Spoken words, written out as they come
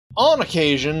On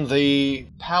occasion, the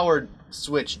powered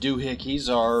switch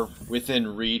doohickeys are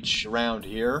within reach around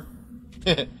here.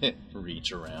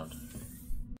 Reach around.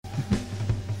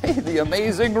 Hey, the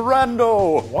amazing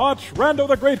Rando! Watch Rando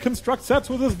the Great construct sets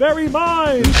with his very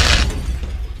mind!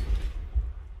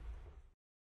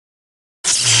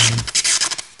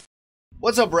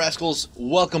 What's up, rascals?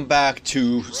 Welcome back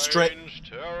to Strange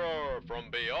terror from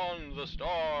beyond the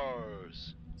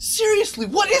stars. Seriously,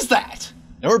 what is that?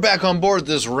 And we're back on board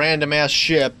this random-ass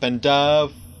ship and,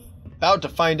 about to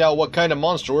find out what kind of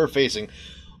monster we're facing.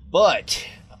 But,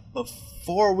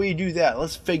 before we do that,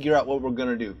 let's figure out what we're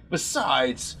gonna do.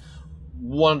 Besides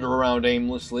wander around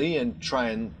aimlessly and try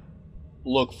and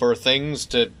look for things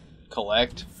to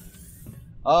collect.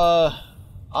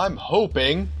 I'm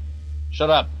hoping... Shut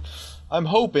up. I'm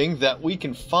hoping that we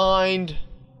can find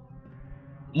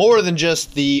more than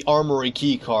just the armory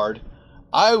keycard.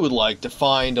 I would like to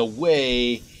find a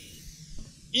way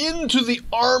into the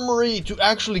armory to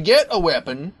actually get a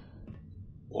weapon,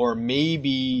 or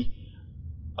maybe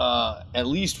at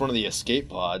least one of the escape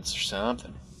pods or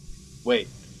something. Wait,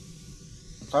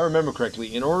 if I remember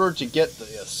correctly, in order to get the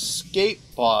escape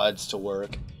pods to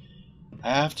work,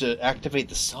 I have to activate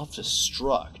the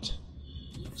self-destruct.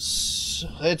 So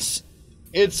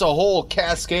it's a whole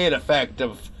cascade effect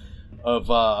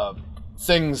of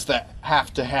things that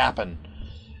have to happen.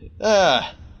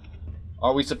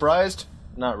 Are we surprised?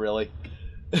 Not really.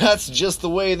 That's just the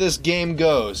way this game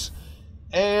goes.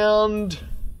 And...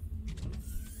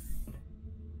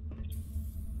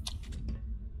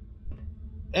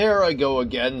 there I go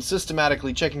again,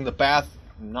 systematically checking the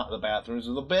not the bathrooms,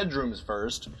 but the bedrooms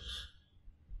first.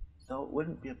 Though it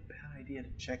wouldn't be a bad idea to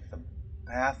check the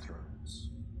bathrooms.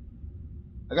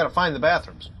 I gotta find the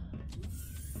bathrooms.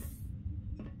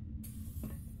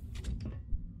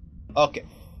 Okay.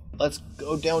 Let's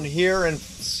go down here and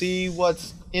see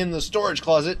what's in the storage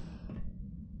closet.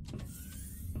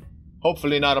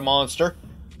 Hopefully not a monster.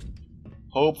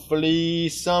 Hopefully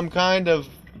some kind of...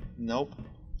 nope.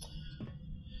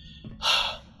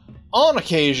 On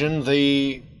occasion,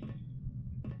 the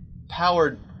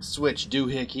powered switch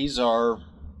doohickeys are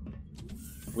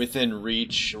within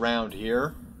reach around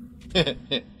here.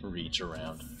 Reach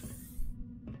around.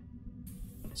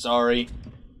 Sorry.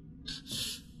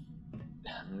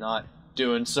 Not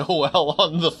doing so well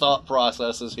on the thought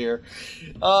processes here.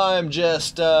 I'm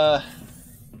just doing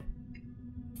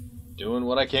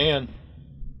what I can.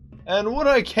 And what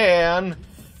I can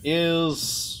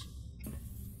is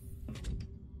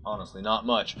honestly not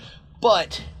much.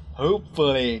 But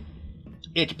hopefully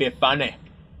it'll be funny.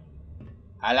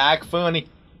 I like funny.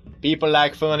 People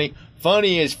like funny.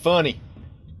 Funny is funny.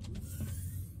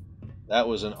 That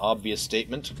was an obvious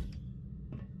statement.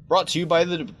 Brought to you by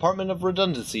the Department of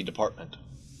Redundancy Department.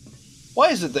 Why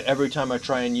is it that every time I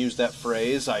try and use that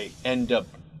phrase, I end up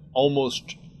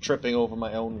almost tripping over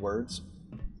my own words?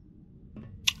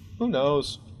 Who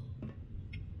knows?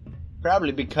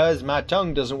 Probably because my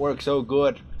tongue doesn't work so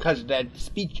good because of that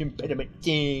speech impediment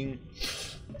thing.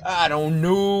 I don't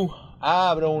know.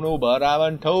 But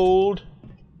I've been told.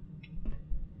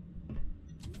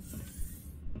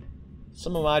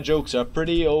 Some of my jokes are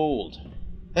pretty old.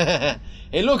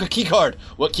 Hey look, a keycard!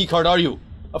 What keycard are you?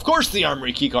 Of course the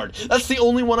armory keycard! That's the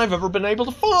only one I've ever been able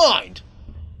to find!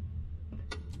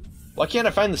 Why can't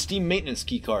I find the Steam maintenance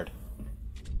keycard?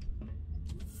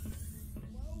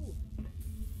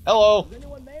 Hello? Is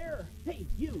anyone there? Hey,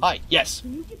 you! Hi, yes.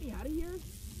 Can you get me out of here?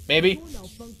 Maybe. Someone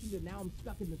malfunctioned and now I'm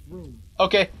stuck in this room.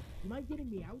 Okay. Do you mind getting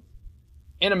me out?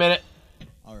 In a minute.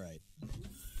 Alright.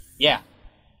 Yeah.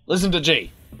 Listen to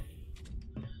Jay.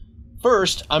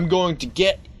 First, I'm going to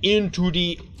get into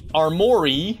the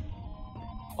armory.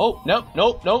 Oh,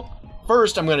 no.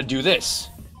 First, I'm going to do this.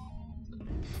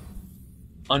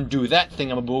 Undo that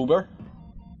thingamaboober.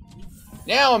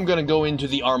 Now I'm going to go into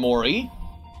the armory.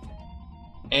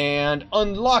 And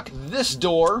unlock this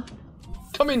door.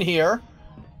 Come in here.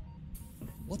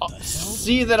 What the hell?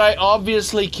 See that I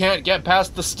obviously can't get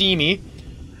past the steamy.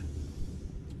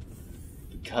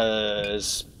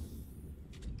 Because...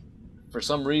 for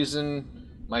some reason,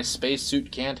 my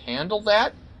spacesuit can't handle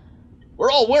that? We're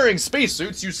all wearing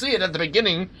spacesuits, you see it at the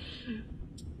beginning.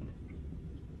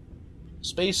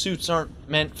 Spacesuits aren't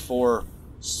meant for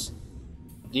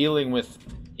dealing with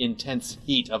intense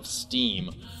heat of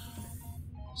steam.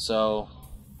 So,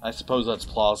 I suppose that's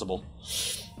plausible.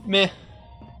 Meh.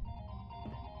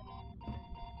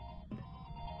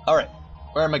 Alright,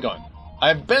 where am I going?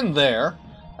 I've been there.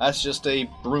 That's just a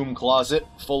broom closet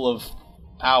full of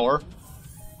power.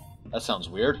 That sounds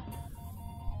weird.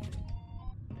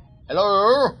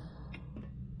 Hello?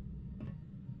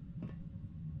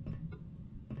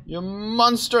 You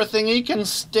monster thingy can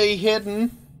stay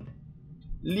hidden.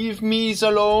 Leave me's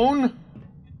alone.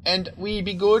 And we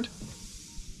be good.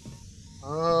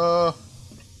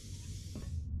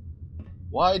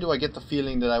 Why do I get the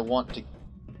feeling that I want to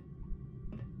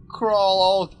crawl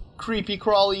all creepy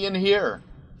crawly in here?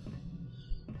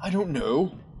 I don't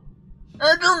know.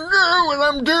 I don't know what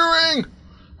I'm doing!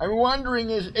 I'm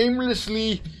wandering as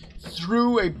aimlessly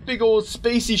through a big old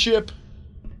spacey ship.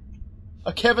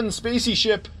 A Kevin Spacey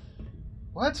ship.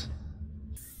 What?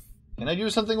 Can I do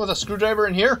something with a screwdriver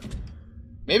in here?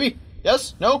 Maybe?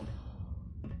 Yes? No?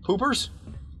 Poopers?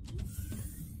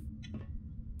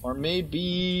 Or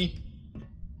maybe...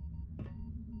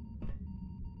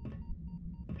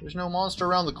 There's no monster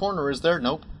around the corner, is there?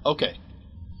 Nope. Okay.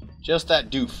 Just that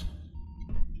doof.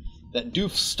 That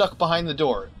doof stuck behind the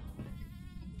door.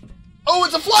 Oh,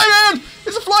 it's a flyman!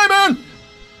 It's a flyman!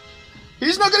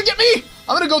 He's not gonna get me!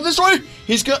 I'm gonna go this way!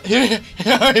 He's got...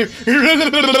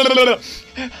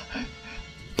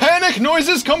 Panic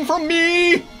noises come from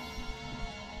me!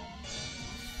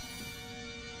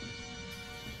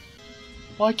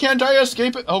 Why can't I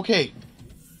escape it? Okay.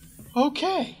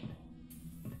 Okay.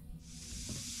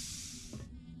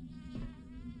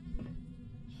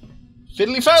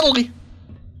 Fiddly faddly.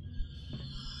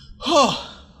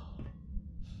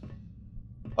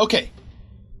 Okay.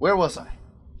 Where was I?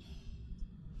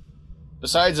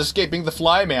 Besides escaping the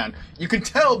fly man. You can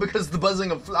tell because of the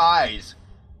buzzing of flies.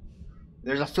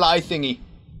 There's a fly thingy.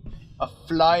 A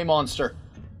fly monster.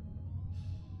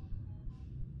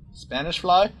 Spanish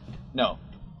fly? No.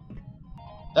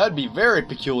 That'd be very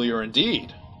peculiar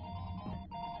indeed.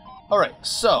 Alright,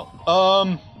 so,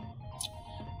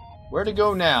 where to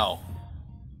go now?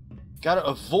 Gotta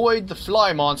avoid the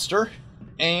fly monster,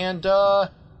 and,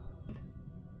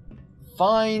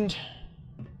 find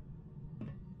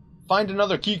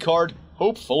another key card,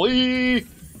 hopefully.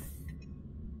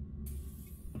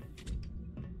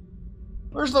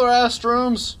 Where's the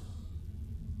restrooms?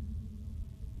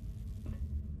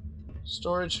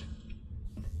 Storage.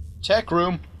 Tech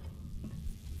room.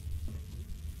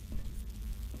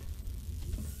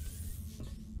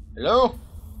 Hello?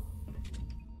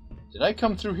 Did I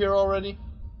come through here already?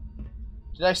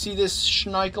 Did I see this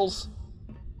schnikels?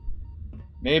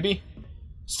 Maybe.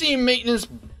 Steam maintenance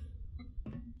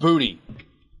booty.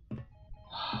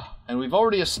 And we've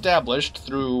already established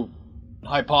through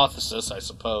hypothesis, I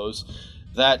suppose,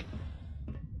 that...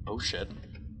 Oh shit.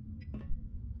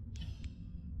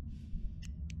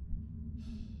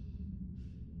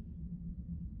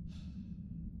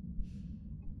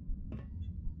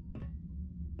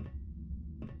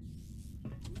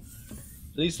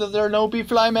 Please that there no be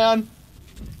flyman.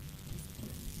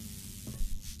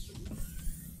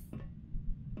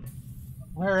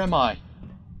 Where am I?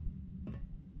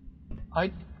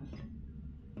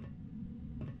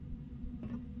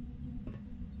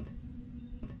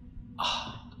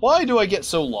 Why do I get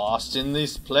so lost in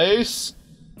this place?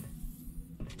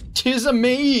 'Tis a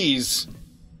maze.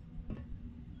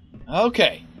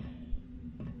 Okay.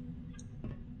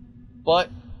 But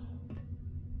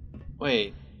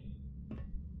wait.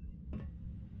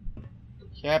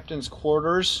 Captain's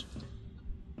quarters.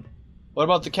 What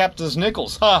about the captain's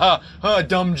nickels? Ha ha ha!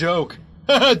 Dumb joke.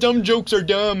 Dumb jokes are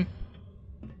dumb.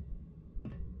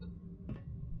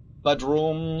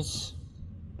 Bedrooms.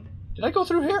 Did I go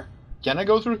through here? Can I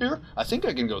go through here? I think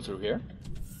I can go through here.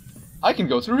 I can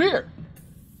go through here.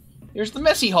 Here's the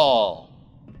messy hall.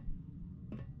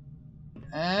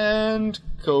 And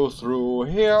go through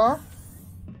here.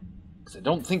 Because I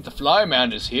don't think the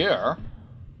flyman is here.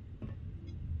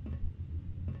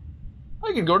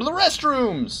 I can go to the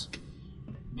restrooms.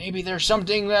 Maybe there's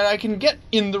something that I can get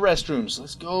in the restrooms.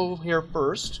 Let's go here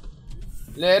first.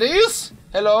 Ladies,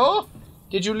 hello?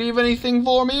 Did you leave anything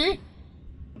for me?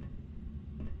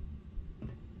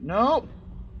 No.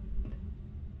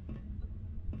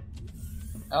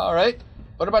 Alright.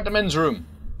 What about the men's room?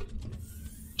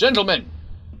 Gentlemen.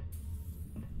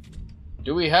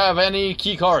 Do we have any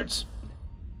key cards?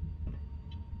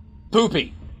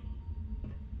 Poopy.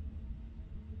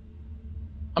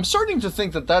 I'm starting to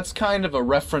think that that's kind of a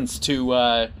reference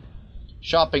to,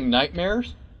 Shopping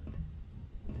Nightmares.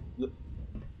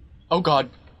 Oh god.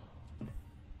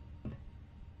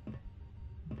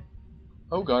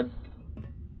 Oh god.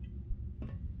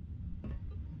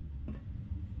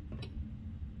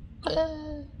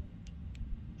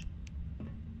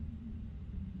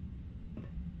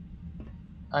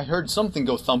 I heard something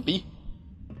go thumpy.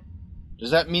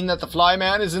 Does that mean that the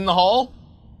flyman is in the hall?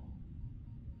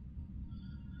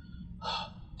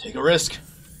 Take a risk.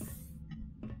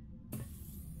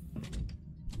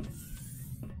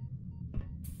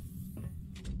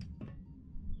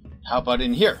 How about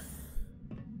in here?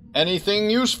 Anything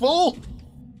useful?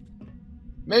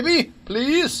 Maybe?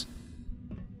 Please?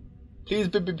 Please,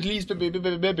 baby, please, baby,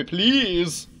 baby, baby,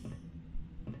 please.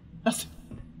 Nothing.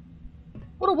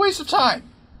 What a waste of time.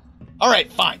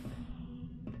 Alright, fine.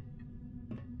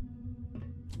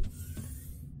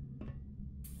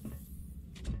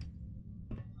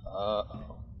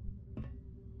 Uh-oh.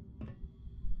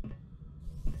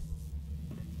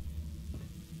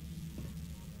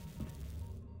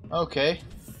 Okay.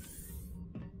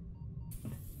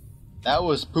 That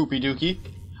was poopy dookie.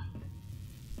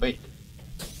 Wait.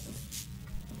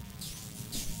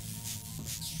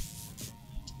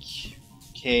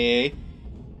 Okay.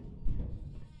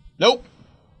 Nope.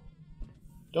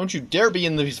 Don't you dare be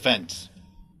in these vents.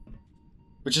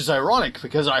 Which is ironic,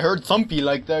 because I heard Thumpy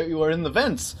like that you were in the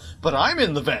vents, but I'm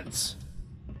in the vents.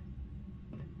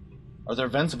 Are there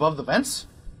vents above the vents?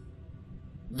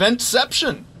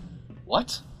 Ventception!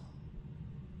 What?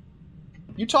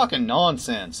 You talking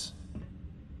nonsense.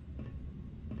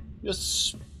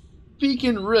 Just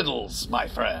speaking riddles, my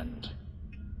friend.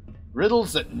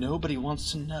 Riddles that nobody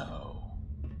wants to know.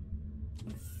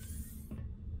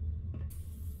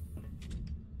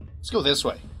 Let's go this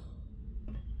way.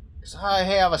 Because I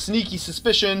have a sneaky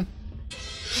suspicion.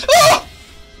 Ah!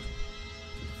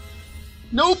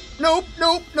 Nope, nope,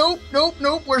 nope, nope, nope,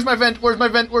 nope. Where's my vent? Where's my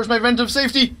vent? Where's my vent of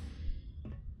safety?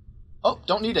 Oh,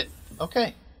 don't need it.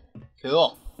 Okay.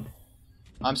 Cool.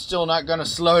 I'm still not gonna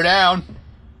slow down.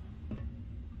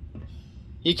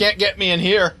 He can't get me in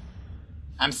here.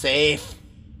 I'm safe.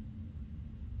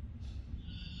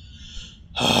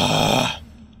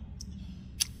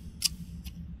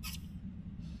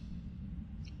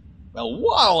 Well,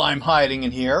 while I'm hiding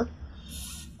in here,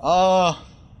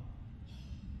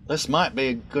 this might be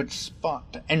a good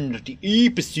spot to end the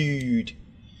episode.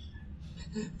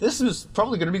 This is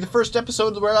probably going to be the first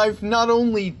episode where I've not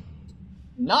only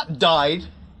not died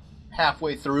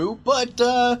halfway through, but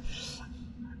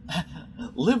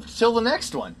lived till the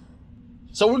next one.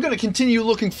 So we're going to continue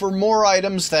looking for more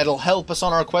items that'll help us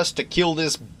on our quest to kill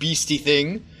this beastie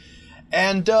thing.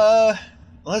 And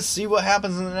let's see what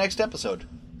happens in the next episode.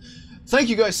 Thank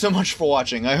you guys so much for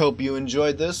watching. I hope you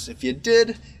enjoyed this. If you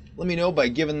did, let me know by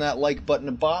giving that like button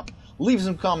a bop. Leave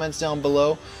some comments down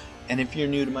below. And if you're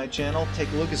new to my channel,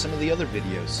 take a look at some of the other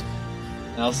videos.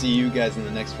 And I'll see you guys in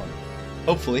the next one.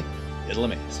 Hopefully, it'll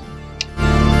amaze.